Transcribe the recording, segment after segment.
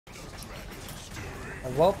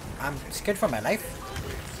Well, I'm scared for my life.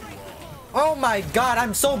 Oh my god,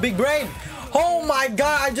 I'm so big brain. Oh my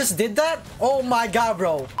god, I just did that. Oh my god,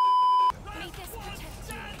 bro.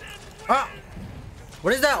 Ah,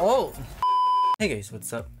 what is that? Oh. Hey guys,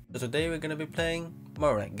 what's up? So today we're gonna be playing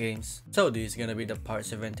more ranked games. So this is gonna be the part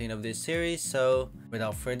 17 of this series. So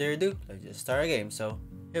without further ado, let's just start a game. So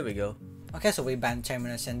here we go. Okay, so we banned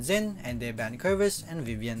Terminus and Zin, and they banned KirbZM and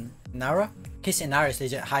Vivian. Inara? His Inara is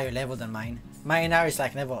legit higher level than mine. My Inara is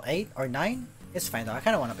like level 8 or 9. It's fine though. I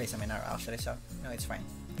kind of want to play some Inara actually, so no, it's fine.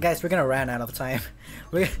 Guys, we're gonna run out of time.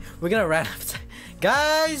 we're gonna run out of time.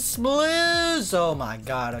 Guys, blues! Oh my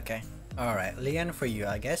god, okay. Alright, Leon for you,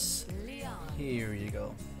 I guess. Here you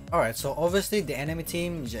go. Alright, so obviously the enemy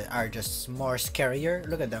team are just more scarier.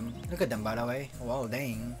 Look at them. Look at them, by the way. Wow,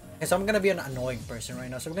 dang. Okay, so I'm gonna be an annoying person right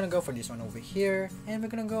now. So we're gonna go for this one over here. And we're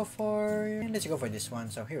gonna go for... Let's go for this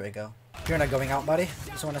one. So here we go. You're not going out, buddy.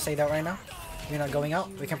 Just wanna say that right now. You're not going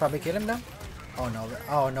out. We can probably kill him though. Oh no.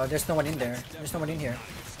 Oh no, there's no one in there. There's no one in here.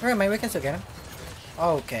 Where am I? We can still get him.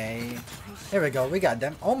 Okay. Here we go. We got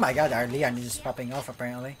them. Oh my god, our Leon is just popping off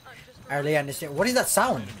apparently. Our Leon is here. What is that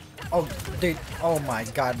sound? Oh, dude. Oh my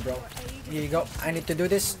god, bro. Here you go. I need to do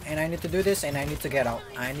this, and I need to do this, and I need to get out.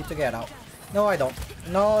 I need to get out. No, I don't.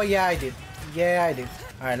 No, yeah, I did. Yeah, I did.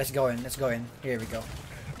 Alright, let's go in. Let's go in. Here we go.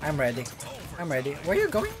 I'm ready. I'm ready. Where are you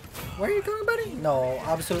going? Where are you going, buddy? No,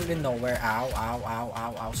 absolutely nowhere. Ow, ow, ow,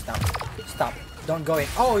 ow, ow. Stop. Stop. Don't go in.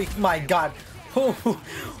 Oh my god.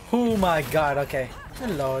 Oh my god. Okay.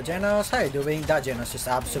 Hello, Genos. How you doing? That Genos is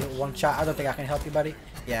absolute one shot. I don't think I can help you, buddy.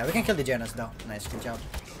 Yeah, we can kill the Genos though. Nice, good job.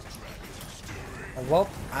 Well,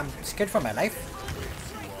 I'm scared for my life.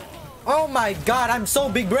 Oh my god, I'm so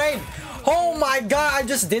big brain. Oh my god, I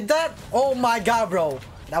just did that. Oh my god, bro.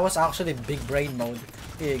 That was actually big brain mode.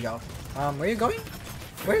 Here you go. Where you going?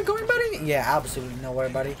 Where you going, buddy? Yeah, absolutely nowhere,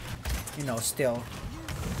 buddy. You know, still.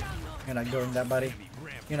 You're not doing that, buddy.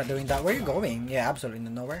 You're not doing that. Where you going? Yeah, absolutely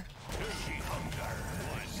nowhere.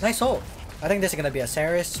 Nice hole. I think this is gonna be a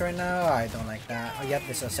Ceres right now. I don't like that. Oh, yep,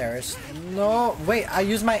 this is a Ceres. No, wait, I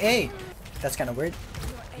used my A. That's kind of weird.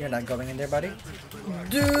 You're not going in there, buddy.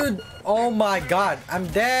 Dude, oh my god, I'm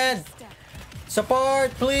dead.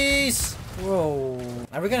 Support, please. Whoa.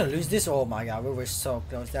 Are we gonna lose this? Oh my god, we were so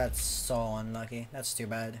close. That's so unlucky. That's too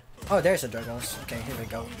bad. Oh, there's a Dragos. Okay, here we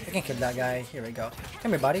go. We can kill that guy. Here we go.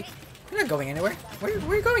 Come here, buddy. You're not going anywhere. Where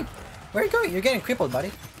are you going? Where are you going? You're getting crippled,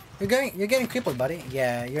 buddy. You're getting crippled, buddy.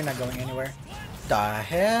 Yeah, you're not going anywhere. The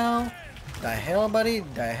hell? The hell, buddy?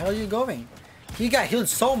 The hell are you going? He got healed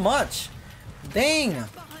so much. Dang.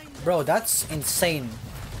 Bro, that's insane.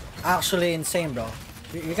 Actually insane, bro.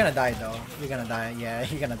 You're gonna die, though. You're gonna die. Yeah,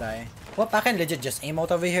 you're gonna die. Well, I can legit just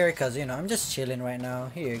emote over here because, you know, I'm just chilling right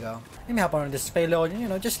now. Here you go. Let me hop on this payload and, you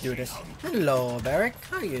know, just do this. Hello, Barrick.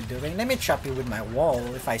 How are you doing? Let me trap you with my wall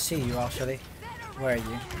if I see you, actually. Where are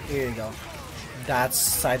you? Here you go.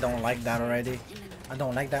 That's... I don't like that already. I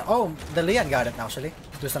don't like that. Oh, the Leon got it, actually.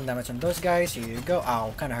 Do some damage on those guys. Here you go.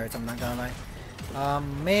 Ow, kind of hurts. I'm not gonna lie.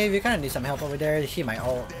 Maybe you kind of need some help over there. He might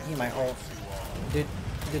ult. He might ult. Dude,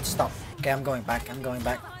 stop. Okay, I'm going back. I'm going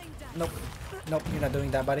back. Nope. Nope, you're not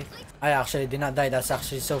doing that, buddy. I actually did not die. That's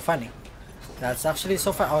actually so funny. That's actually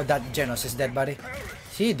so fun. Oh, that Genos is dead, buddy.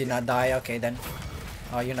 He did not die. Okay, then.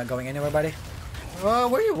 Oh, you're not going anywhere, buddy.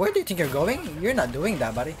 Where do you think you're going? You're not doing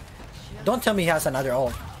that, buddy. Don't tell me he has another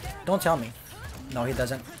ult. Don't tell me. No, he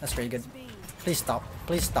doesn't. That's pretty good. Please stop.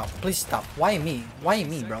 Please stop. Please stop. Why me? Why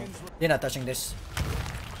me, bro? You're not touching this.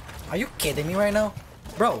 Are you kidding me right now?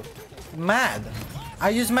 Bro, mad. I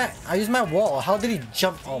use my wall. How did he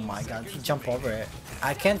jump? Oh my god, he jumped over it.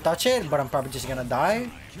 I can't touch it, but I'm probably just gonna die.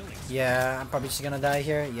 Yeah, I'm probably just gonna die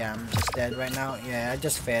here. Yeah, I'm just dead right now. Yeah, I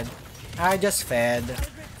just fed. I just fed.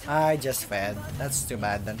 That's too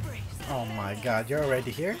bad then. Oh my god, you're already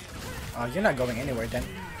here? Oh, you're not going anywhere then.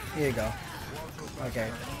 Here you go. Okay.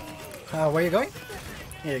 Where are you going?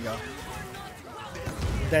 Here you go.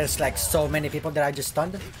 There's like so many people that I just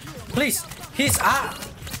stunned. Please, he's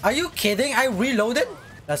are you kidding? I reloaded?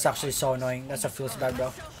 That's actually so annoying. That's a feels bad,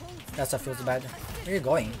 bro. That's a feels bad. Where are you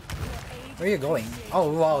going? Where are you going?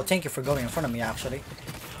 Oh, wow. Thank you for going in front of me, actually.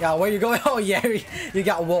 Yeah, where are you going? Oh, yeah. You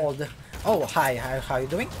got walled. Oh, hi. How you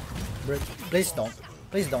doing? Please don't.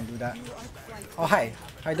 Please don't do that. Oh, hi.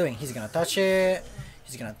 How you doing? He's gonna touch it.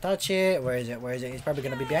 He's gonna touch it. Where is it? Where is it? He's probably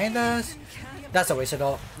gonna be behind us. That's a wasted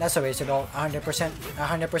ult. That's a wasted ult. 100%.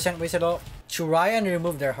 100% wasted ult. Try and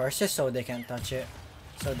remove their horses so they can touch it.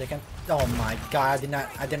 So they can... Oh my god,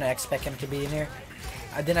 I did not expect him to be in here.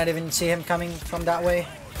 I did not even see him coming from that way.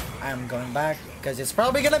 I'm going back because it's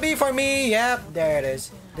probably gonna be for me. Yep, there it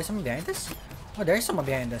is. There's someone behind us? Oh, there's someone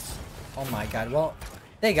behind us. Oh my god, well,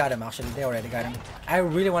 They got him actually. They already got him. I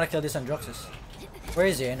really want to kill this Androxus. Where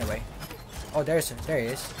is he anyway? Oh, there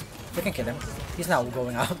he is. We can kill him. He's not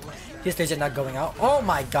going out. He's legit not going out. Oh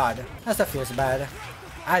my god. That feels bad.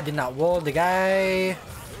 I did not wall the guy.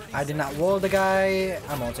 I did not wall the guy.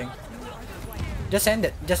 I'm ulting. Just end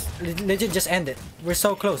it. Just legit just end it. We're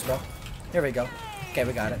so close, bro. Here we go. Okay,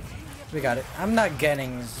 we got it. We got it. I'm not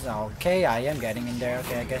getting... Okay, I am getting in there.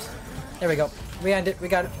 Okay, I guess. There we go. We end it. We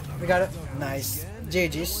got it. We got it. Nice.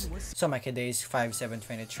 GG's. So my KD is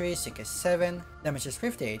 5723, sick is 7, damage is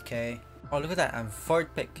 58k. Oh, look at that, I'm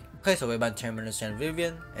 4th pick. Okay, so we banned Terminus and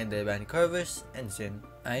Vivian, and they banned Corvus and Zin.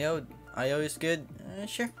 Io is good.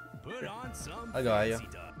 Sure. I'll go Io.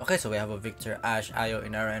 Okay, so we have a Victor, Ashe, Io,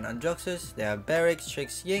 Inara, and Androxus. They have Barracks,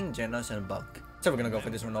 Strix, Ying, Genos, and Bulk. So we're gonna go for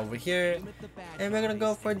this one over here, and we're gonna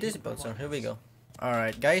go for this build. So here we go.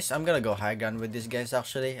 Alright guys, I'm gonna go high ground with these guys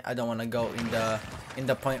actually. I don't wanna go in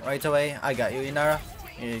the point right away. I got you, Inara.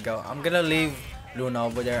 Here you go. I'm gonna leave Luna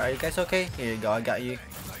over there. Are you guys okay? Here you go, I got you.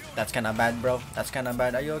 That's kinda bad, bro. That's kinda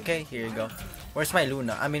bad. Are you okay? Here you go. Where's my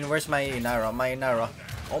Luna? I mean, where's my Inara? My Inara.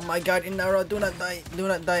 Oh my god, Inara, do not die. Do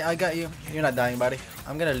not die. I got you. You're not dying, buddy.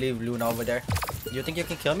 I'm gonna leave Luna over there. You think you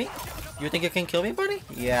can kill me? You think you can kill me, buddy?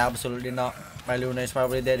 Yeah, absolutely not. My Luna is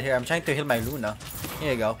probably dead here. I'm trying to heal my Luna.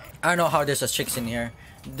 Here you go. I don't know how there's a Strix in here.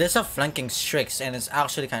 There's a flanking Strix and it's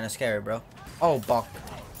actually kind of scary, bro. Oh, Buck.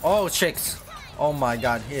 Oh, Strix. Oh my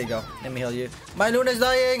god. Here you go. Let me heal you. My Luna is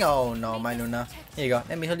dying. Oh no, my Luna. Here you go.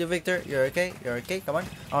 Let me heal you, Victor. You're okay? You're okay? Come on.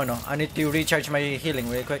 Oh no. I need to recharge my healing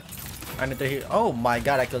really quick. I need to heal. Oh my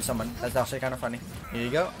god, I killed someone. That's actually kind of funny. Here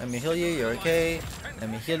you go. Let me heal you. You're okay. Let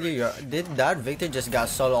me heal you. Did that Victor just got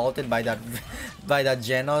solo ulted by that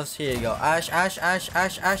Genos? Here you go. Ashe.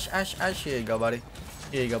 Here you go, buddy.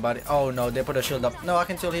 Here you go, buddy. Oh no, they put a shield up. No, I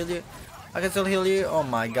can still heal you. I can still heal you. Oh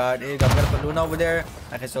my god. Here you go. I'm gonna put Luna over there.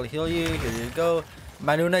 I can still heal you. Here you go.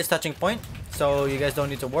 My Luna is touching point, so you guys don't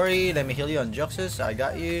need to worry. Let me heal you on Joxus. I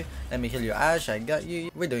got you. Let me heal you, Ashe. I got you.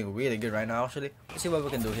 We're doing really good right now, actually. Let's see what we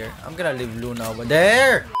can do here. I'm gonna leave Luna over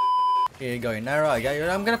there. Here you go, Inara. I got you.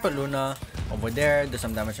 I'm gonna put Luna over there. Do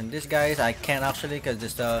some damage on these guys. I can't actually because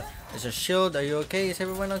there's a shield. Are you okay? Is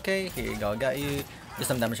everyone okay? Here you go. I got you. Do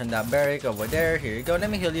some damage on that barrack over there. Here you go. Let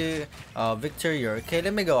me heal you. Victor, you're okay.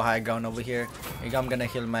 Let me go high ground over here. Here you go. I'm gonna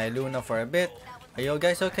heal my Luna for a bit. Are you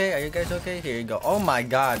guys okay? Are you guys okay? Here you go. Oh my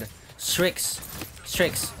god. Strix.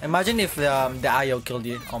 Imagine if the IO killed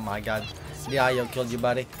you. Oh my god. The IO killed you,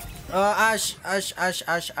 buddy. Ashe,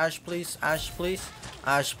 please. Ashe,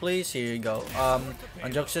 please. Here you go.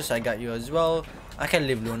 On Joxus, I got you as well. I can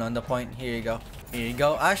leave Luna on the point. Here you go. Here you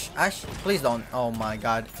go. Ashe, please don't. Oh my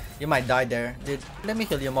god. You might die there. Dude, let me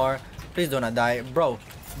heal you more. Please do not die. Bro,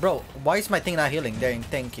 why is my thing not healing? Dang,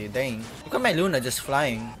 thank you. Dang. Look at my Luna just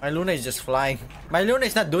flying. My Luna is just flying. My Luna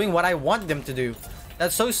is not doing what I want them to do.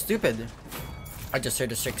 That's so stupid. I just heard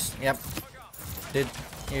the Strix. Yep. Dude,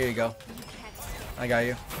 here you go. I got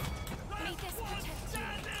you.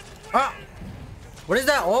 Ah! What is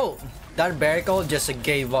that? Oh! That Barrico just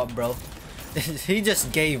gave up, bro. He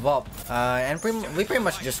just gave up. And we pretty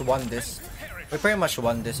much just won this. We pretty much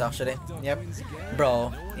won this, actually. Yep.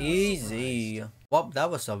 Bro, easy. Well, that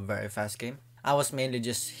was a very fast game. I was mainly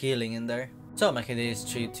just healing in there. So my KD is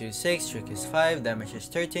 326, trick is 5, damage is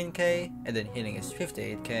 13k, and then healing is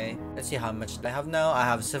 58k. Let's see how much I have now. I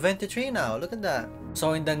have 73 now. Look at that.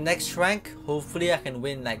 So in the next rank, hopefully I can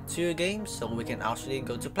win like 2 games so we can actually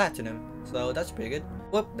go to platinum. So that's pretty good.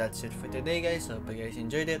 Well, that's it for today, guys. Hope you guys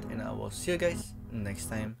enjoyed it, and I will see you guys next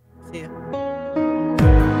time. See ya.